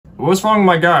What's wrong with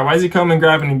my guy? Why is he coming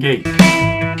grabbing the gate?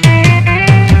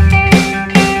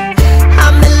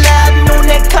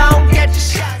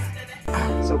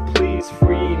 So please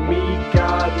free me,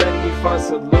 God, let me find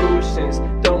solutions.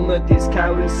 Don't let these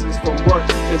calluses from work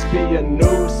just be a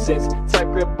nuisance. Tight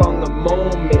grip on the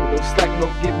moment, no slack, no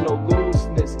give, no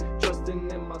looseness. Trusting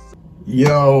in myself.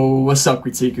 Yo, what's up,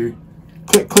 CriTiC?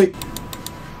 Click, click.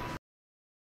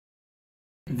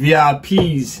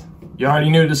 VIPs, you already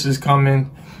knew this was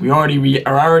coming. I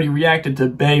already reacted to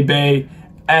Bae Bae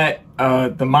at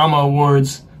the Mama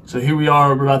Awards. So here we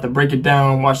are, we're about to break it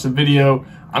down, watch the video.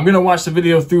 I'm gonna watch the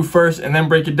video through first and then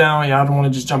break it down. Yeah, I don't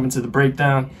wanna just jump into the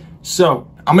breakdown. So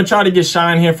I'm gonna try to get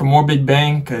Shine here for more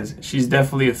Bigbang because she's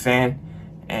definitely a fan.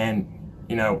 And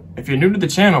you know, if you're new to the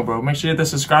channel, bro, make sure you hit the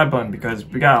subscribe button because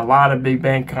we got a lot of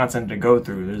Bigbang content to go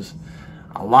through. There's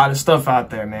a lot of stuff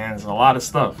out there, man. There's a lot of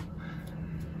stuff.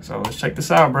 So let's check this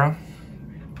out, bro.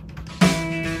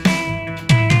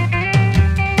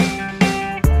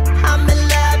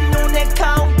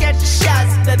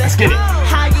 Let's get it.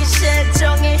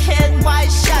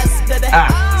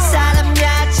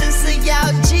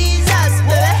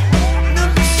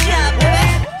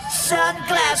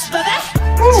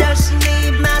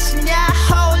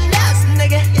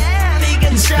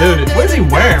 Dude, what is he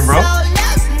wearing, bro?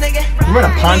 You wearing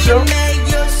a poncho?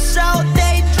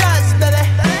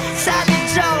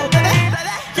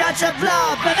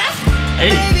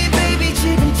 Hey.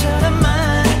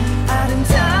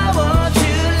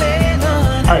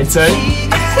 Alright, Tay.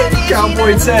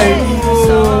 Cowboy Tay.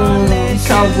 Ooh,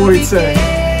 Cowboy Tay.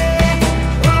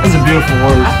 That's a beautiful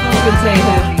word. I feel good Tay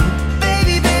heavy.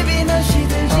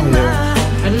 Oh, yeah.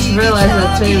 I just realized that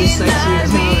Tay was sexy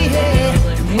as hell.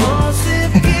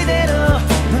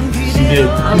 She did.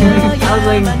 I was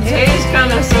like, Tay's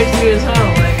kind of sexy as hell.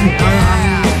 Like,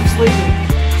 I'm sleeping.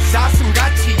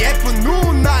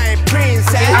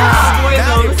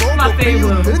 This is my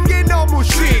favorite.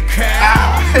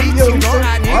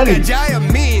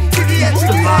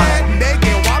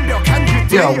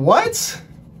 Yo, what?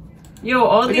 Yo,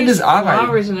 all Look these at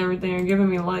flowers and everything are giving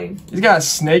me life. He's got a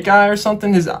snake eye or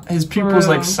something. His pupil's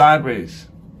like sideways.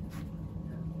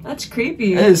 That's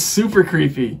creepy. That is super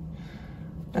creepy.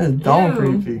 That is dumb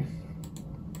creepy.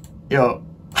 Yo,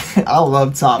 I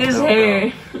love T.O.P. His though,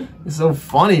 hair. Bro. It's so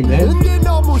funny, man.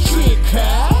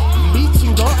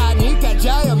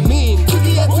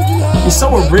 He's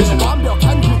so original.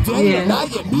 Yeah.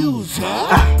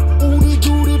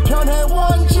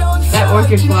 That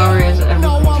orchid flower is everything.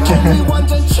 Oh,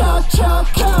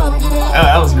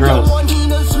 that was gross.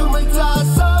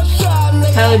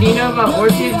 Tyler, do you know about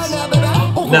orchids?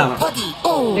 No.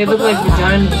 They look like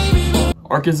vaginas.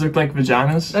 Orchids look like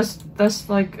vaginas? That's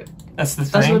like... That's the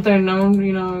thing? That's what they're known,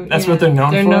 you know. That's what they're known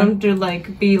for? They're known to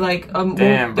like be like a...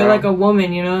 Damn, they're bro. like a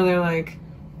woman, you know? They're like...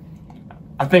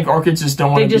 I think orchids just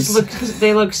don't want to be...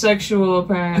 They look sexual,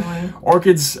 apparently.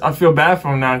 Orchids, I feel bad for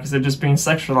them now because they're just being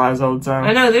sexualized all the time.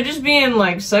 I know, they're just being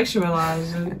like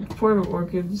sexualized. Poor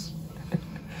orchids.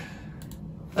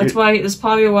 That's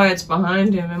probably why it's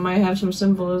behind him. It might have some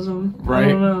symbolism. Right. I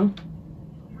don't know.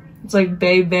 It's like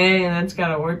Bae Bae and it's got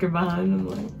an orchid behind him.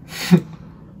 Like,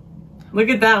 look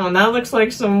at that one. That looks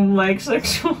like some like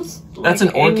sexual. Like, that's an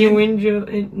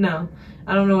orchid? No.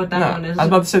 I don't know what that one is. I was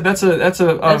about to say that's a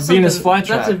Venus flytrap.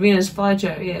 That's a Venus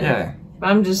flytrap, yeah. Yeah. But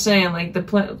I'm just saying, like the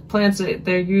plants that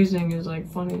they're using is like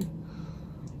funny.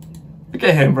 Look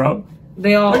at him, bro.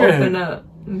 They all open up.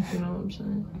 If you know what I'm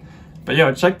saying. But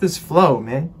yo, check this flow,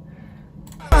 man.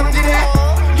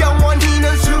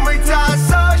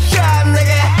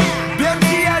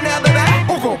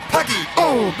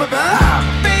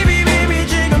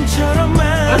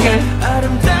 Okay.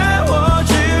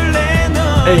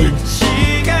 Hey.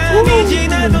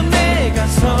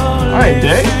 Alright,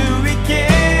 Day.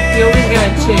 He always got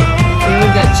a chick. He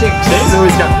always got chicks. Day's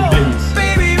always got the babies.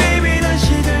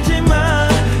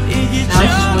 Now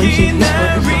it's just one chick he's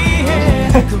focused on.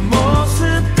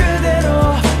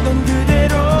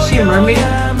 Is she a mermaid?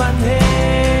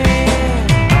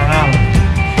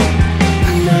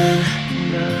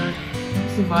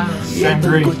 It's a violence.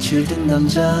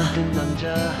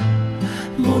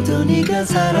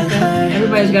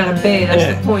 Everybody's got a bae, that's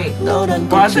the point. Well,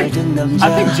 I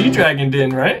think G-Dragon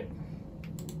didn't, right?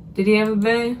 Did he have a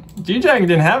bae? G-Dragon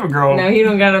didn't have a girl. No, he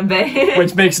don't got a bae.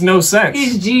 Which makes no sense.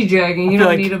 He's G-Dragon, he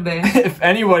don't need a bae. If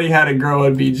anybody had a girl,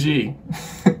 it'd be G.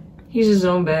 He's his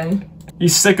own bae.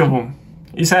 He's sick of them.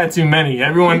 He's had too many.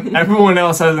 Everyone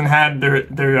else hasn't had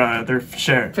their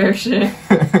share. Fair share.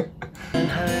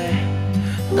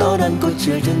 I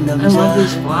love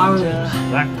these flowers.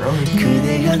 Black rose.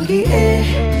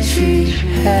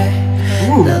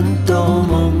 Ooh.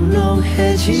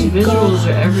 Visuals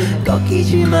are everything.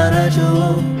 꺾이지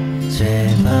말아줘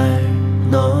제발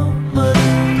너만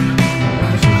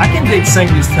I can dig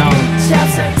Sengri's tone.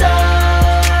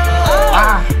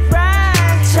 Ah.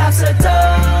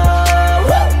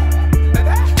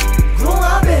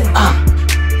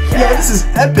 Yo, this is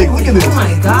epic. Look at this. Oh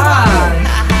my god.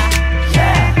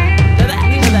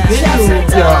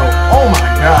 Yo, oh my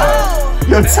god.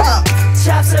 Yo, Top.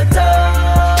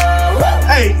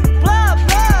 Hey.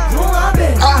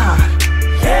 Ah.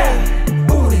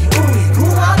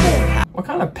 What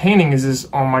kind of painting is this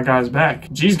on my guy's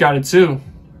back? G's got it too.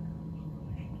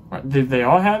 Did they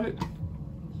all have it?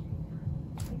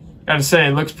 Gotta say,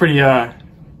 it looks pretty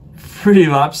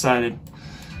lopsided.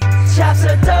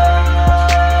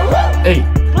 Hey.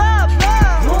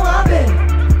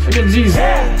 Look at G's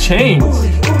chains.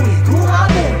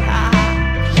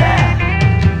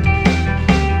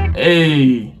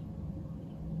 Hey.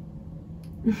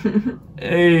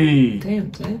 Hey.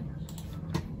 Damn, Tay.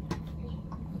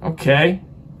 Okay.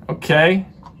 Okay.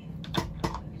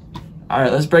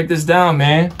 Alright, let's break this down,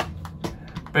 man.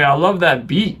 But yeah, I love that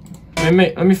beat. Let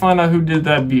me find out who did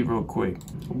that beat real quick.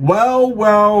 Well,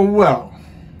 well, well.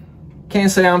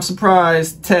 Can't say I'm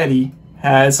surprised Teddy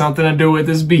had something to do with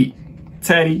this beat.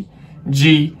 Teddy,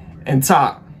 G, and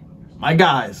Top. My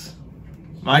guys.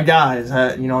 My guys,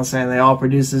 you know what I'm saying? They all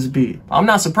produced this beat. I'm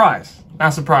not surprised.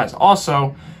 Not surprised.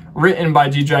 Also, written by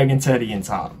G-Dragon, Teddy, and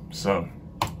Top. So,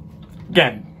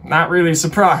 again, not really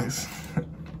surprised.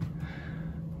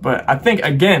 But I think,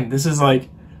 again, this is like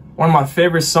one of my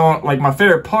favorite songs. Like, my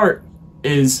favorite part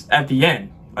is at the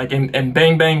end. Like, in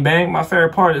Bang, Bang, Bang, my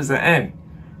favorite part is the end.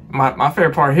 My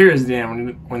favorite part here is the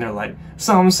end when they're like,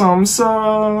 so.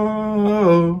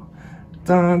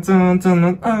 Dun, dun,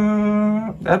 dun,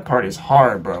 dun, That part is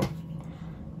hard, bro.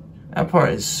 That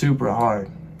part is super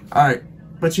hard. All right.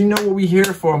 But you know what we're here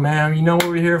for, man. You know what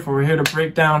we're here for. We're here to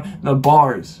break down the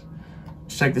bars.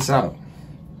 Let's check this out.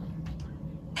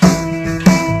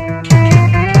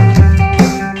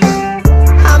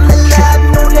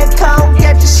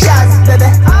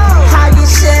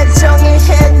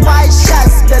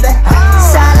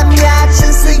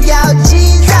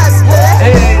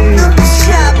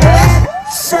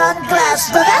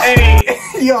 Hey,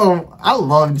 yo, I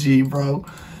love G, bro.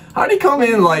 How'd he come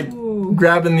in like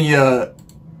grabbing the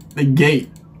gate?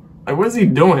 Like, what is he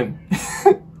doing?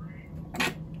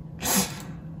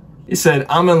 He said,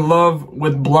 "I'm in love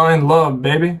with blind love,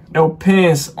 baby. No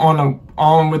pants on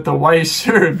with the white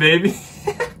shirt, baby."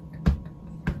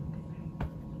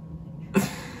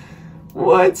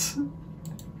 What?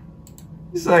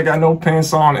 He said, "I got no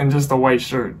pants on and just a white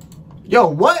shirt." Yo,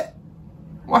 what?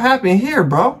 What happened here,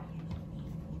 bro?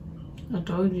 I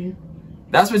told you.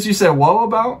 That's what you said whoa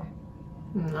about?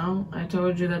 No, I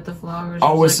told you that the flowers.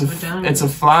 Oh, it's a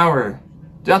flower.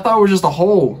 Dude, I thought it was just a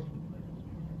hole.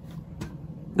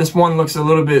 This one looks a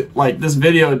little bit like this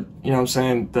video, you know what I'm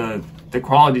saying? The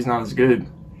quality's not as good.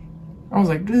 I was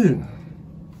like, dude.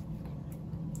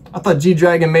 I thought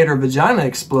G-Dragon made her vagina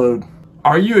explode.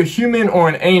 Are you a human or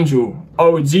an angel?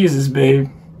 Oh, Jesus, babe.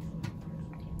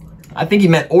 I think he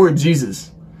meant or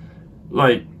Jesus.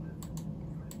 Like,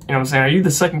 you know what I'm saying? Are you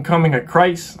the second coming of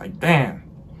Christ? Like, damn.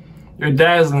 You're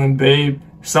dazzling, babe.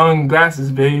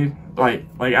 Sunglasses, babe. Like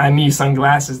I need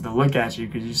sunglasses to look at you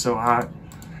because you're so hot.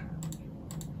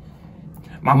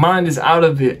 My mind is out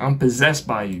of it. I'm possessed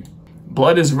by you.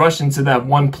 Blood is rushing to that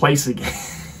one place again.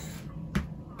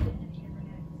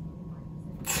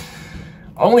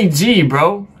 Only G,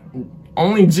 bro.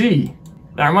 Only G.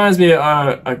 That reminds me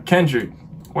of Kendrick.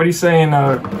 What he saying?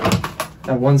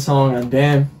 That one song,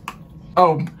 damn.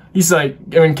 Oh, he's like,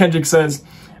 when Kendrick says,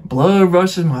 "Blood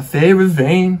rushes my favorite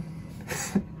vein."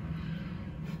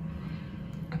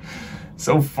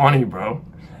 So funny, bro.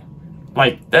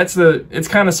 Like, it's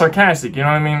kind of sarcastic, you know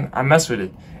what I mean? I mess with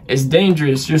it. It's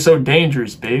dangerous. You're so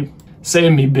dangerous, babe.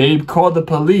 Save me, babe. Call the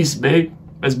police, babe.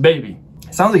 That's baby.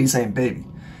 It sounds like he's saying baby.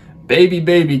 Baby,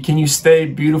 baby, can you stay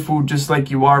beautiful just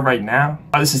like you are right now?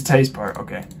 Oh, this is Tay's part.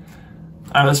 Okay.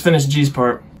 All right, let's finish G's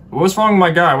part. What's wrong with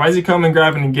my guy? Why is he coming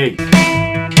grabbing the gate?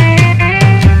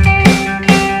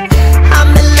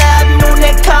 I'm in love,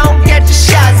 눈에 come get the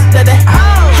shots, baby.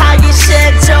 하기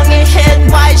싫정이 hit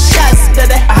white shots,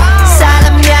 baby.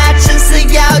 사람이야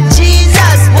진수야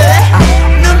Jesus, baby.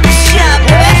 눈부셔,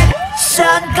 baby.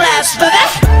 Sunglass, baby.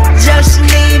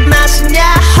 정신이 마시냐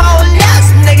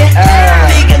홀렸어, nigga.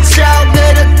 네가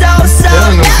적어도 또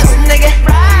쏠렸어, nigga.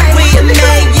 We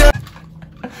make you.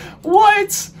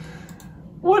 What?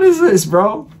 What is this,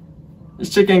 bro? This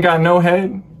chick ain't got no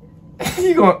head.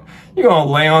 you gonna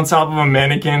lay on top of a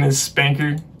mannequin and spank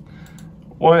her?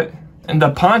 What? And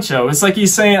the poncho. It's like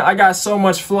he's saying, I got so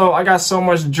much flow, I got so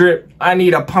much drip, I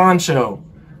need a poncho.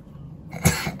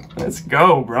 Let's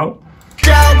go, bro.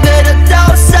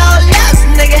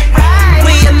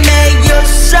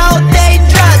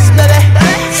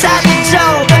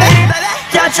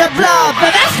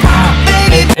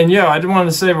 And yo, I just wanted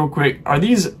to say real quick, are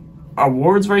these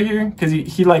awards right here? Because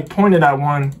he like pointed at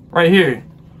one right here.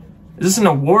 Is this an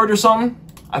award or something?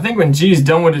 I think when G's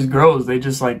done with his girls, they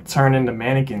just like turn into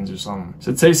mannequins or something.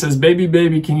 So Tay says, baby,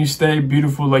 baby, can you stay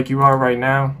beautiful like you are right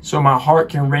now? So my heart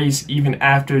can race even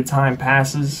after time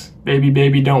passes. Baby,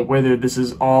 baby, don't wither. This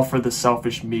is all for the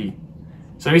selfish me.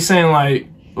 So he's saying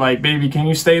like, baby, can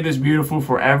you stay this beautiful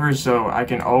forever so I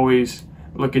can always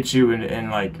look at you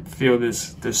and like feel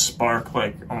this spark,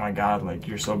 like, oh my God, like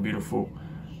you're so beautiful.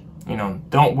 You know,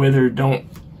 don't wither, don't.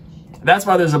 That's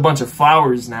why there's a bunch of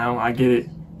flowers now. I get it.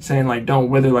 Saying like, don't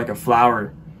wither like a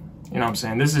flower. You know what I'm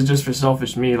saying? This is just for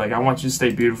selfish me. Like, I want you to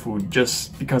stay beautiful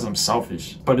just because I'm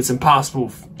selfish. But it's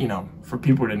impossible, you know, for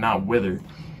people to not wither.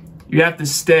 You have to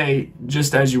stay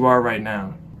just as you are right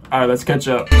now. All right, let's catch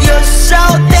up. You're so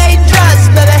dangerous,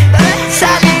 baby.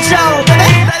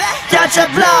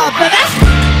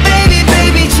 Baby,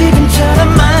 baby,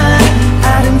 지금처럼만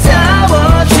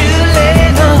아름다워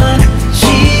줄래 넌.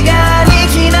 시간이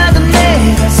지나도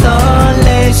내가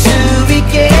설렐 수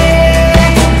있게.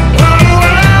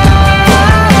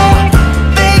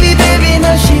 Baby, baby,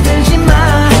 너 시들지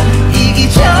마.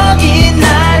 이기적인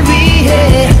날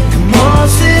위해 그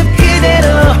모습 그대로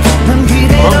넌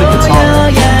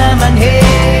그대로여야만 해.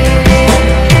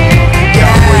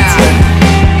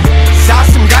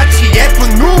 사슴같이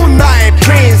예쁜 누나의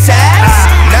princess.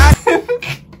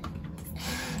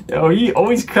 Yo, he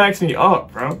always cracks me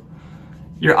up, bro.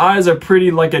 Your eyes are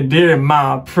pretty like a deer,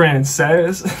 my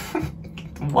princess.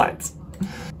 What?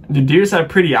 Do deers have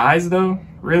pretty eyes, though?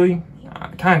 Really?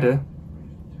 Kinda.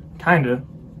 Kinda.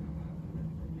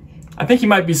 I think he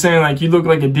might be saying, like, you look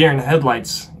like a deer in the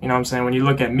headlights. You know what I'm saying? When you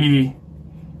look at me, you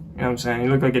know what I'm saying? You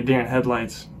look like a deer in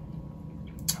headlights.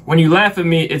 When you laugh at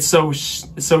me, it's so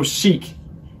chic.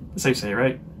 That's how you say it,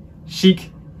 right? Chic?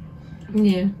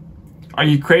 Yeah. Are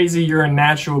you crazy? You're a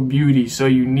natural beauty. So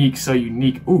unique, so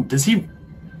unique. Ooh, does he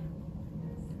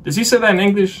say that in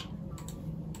English?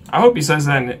 I hope he says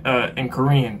that in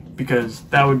Korean, because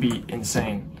that would be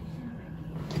insane.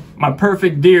 My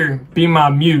perfect dear, be my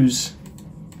muse.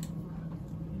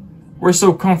 We're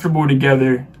so comfortable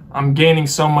together. I'm gaining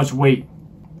so much weight.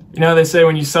 You know, they say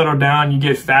when you settle down, you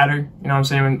get fatter. You know what I'm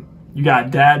saying? When you got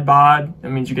dad bod, that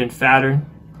means you're getting fatter.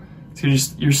 So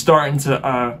you're starting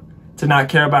to not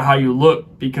care about how you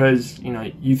look because, you know,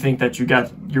 you think that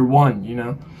you're one, you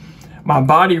know? My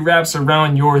body wraps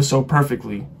around yours so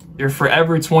perfectly. You're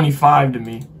forever 25 to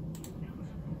me.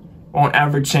 Won't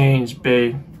ever change,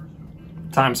 babe.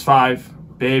 Times 5,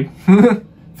 babe.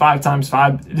 5 times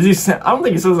 5. Does he say, I don't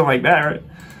think he says it like that, right?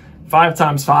 5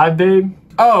 times 5, babe.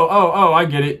 Oh, I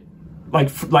get it.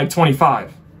 Like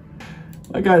 25.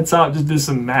 That guy at the top just did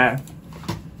some math.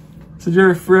 So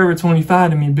you're forever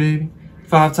 25 to me, baby.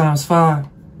 5 times 5.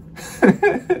 Let's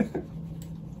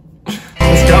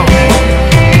go, man.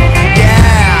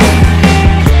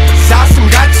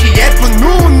 사슴같이 예쁜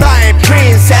누나의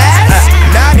princess.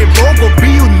 나를 보고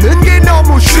비웃는 게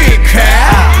너무 시크해.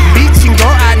 미친 거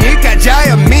아닐까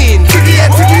자연민.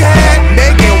 특이해.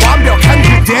 내게 완벽한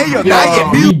그대여 나의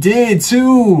뮤. He did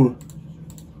too.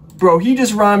 Bro, he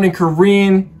just rhymed in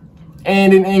Korean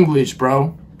and in English,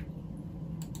 bro.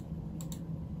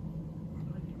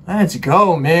 Let's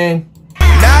go, man.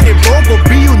 나를 보고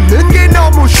비웃는 게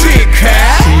너무 시크해.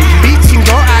 미친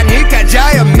거 아닐까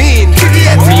자연민.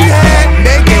 특이해.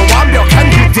 내게 완벽한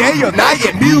그대여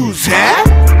나의 뮤즈.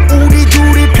 우리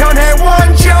둘이 편해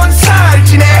완전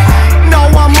살지네.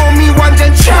 너와 몸이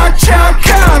완전 척척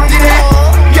건드네.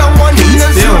 영원히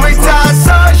넌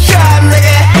 25샷 내게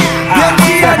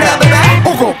변치 않아 baby.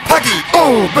 오고 파기 오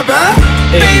baby.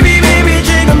 Baby baby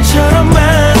지금처럼만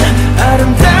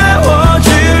아름다워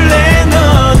줄래 넌.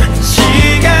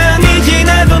 시간이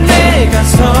지나도 내가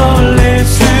설렐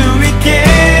수 있게.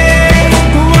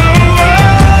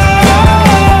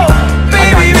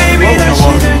 Baby baby 널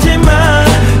시들지 마.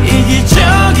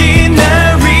 이기적인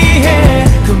날 위해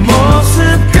그 모습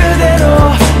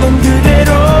그대로 넌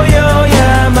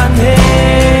그대로여야만 해.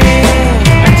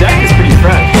 Jack is pretty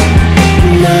fresh.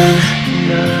 난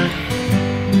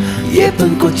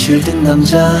예쁜 꽃을 든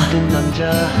남자.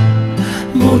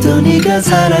 모두 네가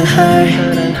사랑할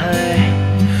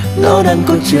노란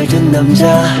꽃을 든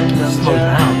남자.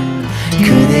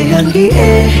 그대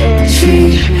향기에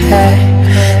취해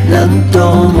난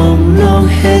또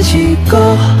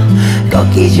몽롱해지고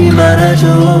꺾이지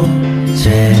말아줘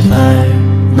제발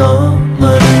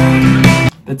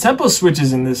너만을. The tempo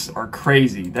switches in this are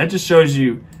crazy. That just shows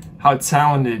you how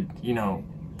talented, you know,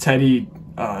 Teddy,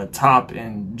 T.O.P,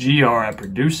 and G are at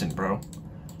producing, bro.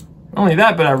 Not only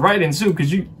that, but at writing too,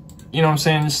 because you know what I'm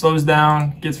saying, it slows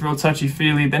down, gets real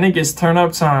touchy-feely, then it gets turn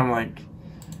up time, like,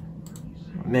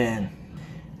 man.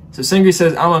 So Singri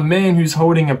says, I'm a man who's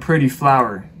holding a pretty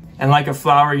flower. And like a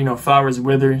flower, you know, flowers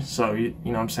wither. So, you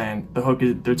know what I'm saying? The hook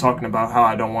is, they're talking about how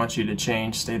I don't want you to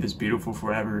change, stay this beautiful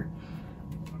forever.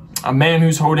 A man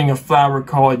who's holding a flower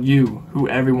called you, who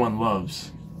everyone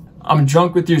loves. I'm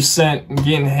drunk with your scent and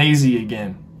getting hazy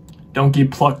again. Don't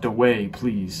get plucked away,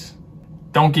 please.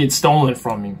 Don't get stolen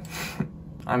from me.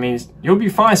 I mean, you'll be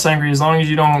fine, Sangri, as long as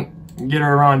you don't get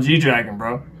her around G-Dragon,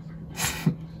 bro.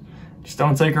 Just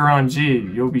don't take her on G,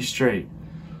 you'll be straight.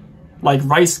 Like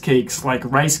rice cakes,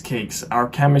 our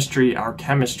chemistry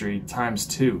times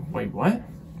 2. Wait, what?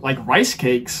 Like rice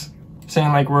cakes?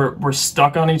 Saying like we're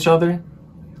stuck on each other?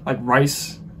 Like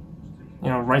rice, you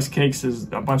know, rice cakes is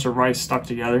a bunch of rice stuck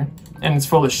together. And it's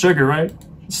full of sugar, right?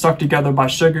 It's stuck together by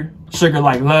sugar. Sugar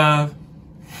like love.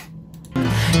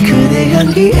 그대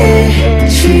향기에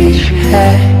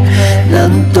취해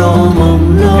난 또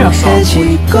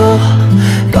몽롱해지고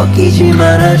꺾이지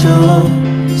말아줘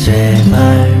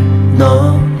제발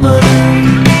너만을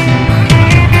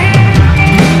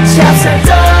찹쌀떡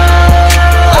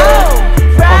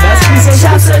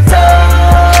찹쌀떡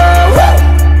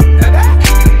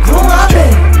궁합해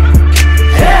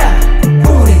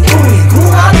우리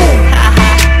궁합해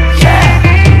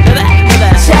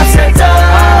찹쌀떡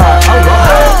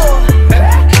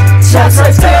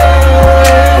찹쌀떡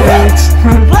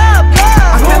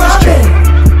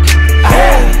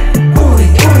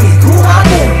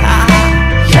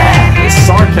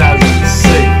Sarcasm is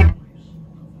sick.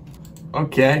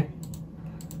 Okay.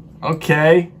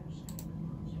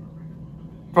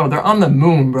 Bro, they're on the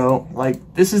moon, bro. Like,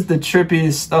 this is the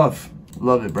trippiest stuff.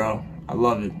 Love it, bro. I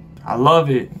love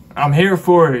it. I'm here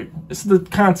for it. This is the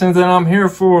content that I'm here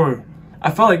for.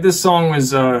 I felt like this song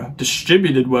was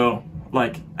distributed well.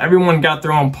 Like, everyone got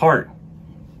their own part.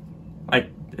 Like,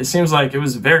 it seems like it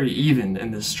was very even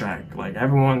in this track. Like,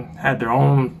 everyone had their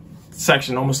own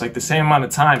section, almost like the same amount of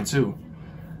time, too.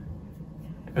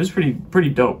 It was pretty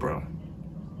dope, bro.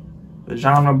 The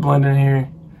genre blend in here,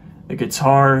 the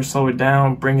guitar, slow it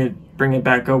down, bring it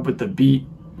back up with the beat,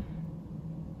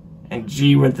 and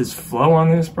G with his flow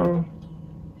on this, bro,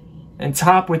 and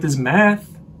T.O.P with his math,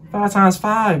 5 times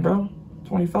 5, bro,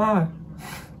 25.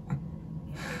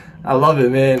 I love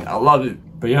it, man. I love it.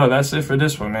 But yo, that's it for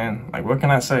this one, man. Like, what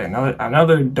can I say?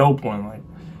 Another dope one. Like,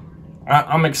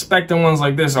 I'm expecting ones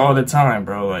like this all the time,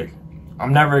 bro. Like,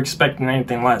 I'm never expecting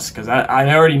anything less because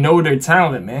I already know their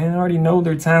talent, man. I already know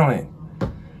their talent.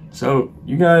 So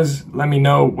you guys let me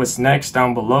know what's next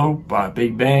down below by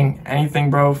Bigbang.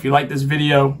 Anything, bro. If you like this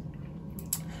video,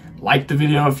 like the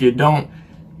video. If you don't,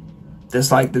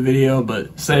 dislike the video,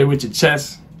 but say it with your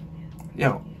chest.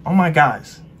 Yo, all my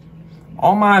guys,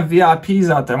 all my VIPs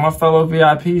out there, my fellow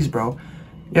VIPs, bro.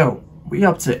 Yo, we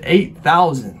up to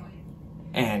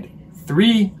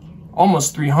 8,003,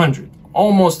 almost 300.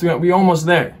 We almost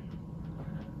there.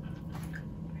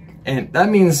 And that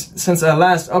means since I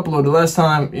last uploaded, the last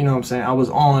time, you know what I'm saying, I was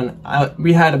on,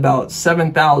 we had about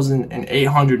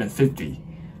 7,850.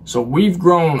 So we've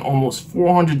grown almost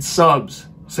 400 subs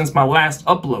since my last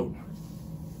upload.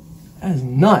 That is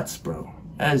nuts, bro.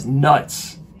 That is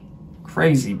nuts.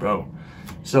 Crazy, bro.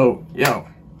 So, yo,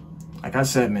 like I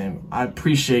said, man, I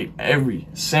appreciate every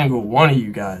single one of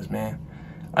you guys, man.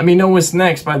 Let me know what's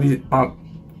next by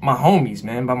my homies,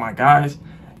 man, by my guys.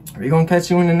 We're gonna catch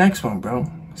you in the next one, bro.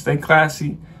 Stay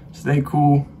classy, stay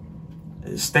cool,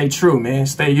 stay true, man.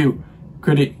 Stay you.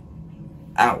 CriTiC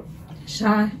out.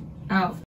 Shy out.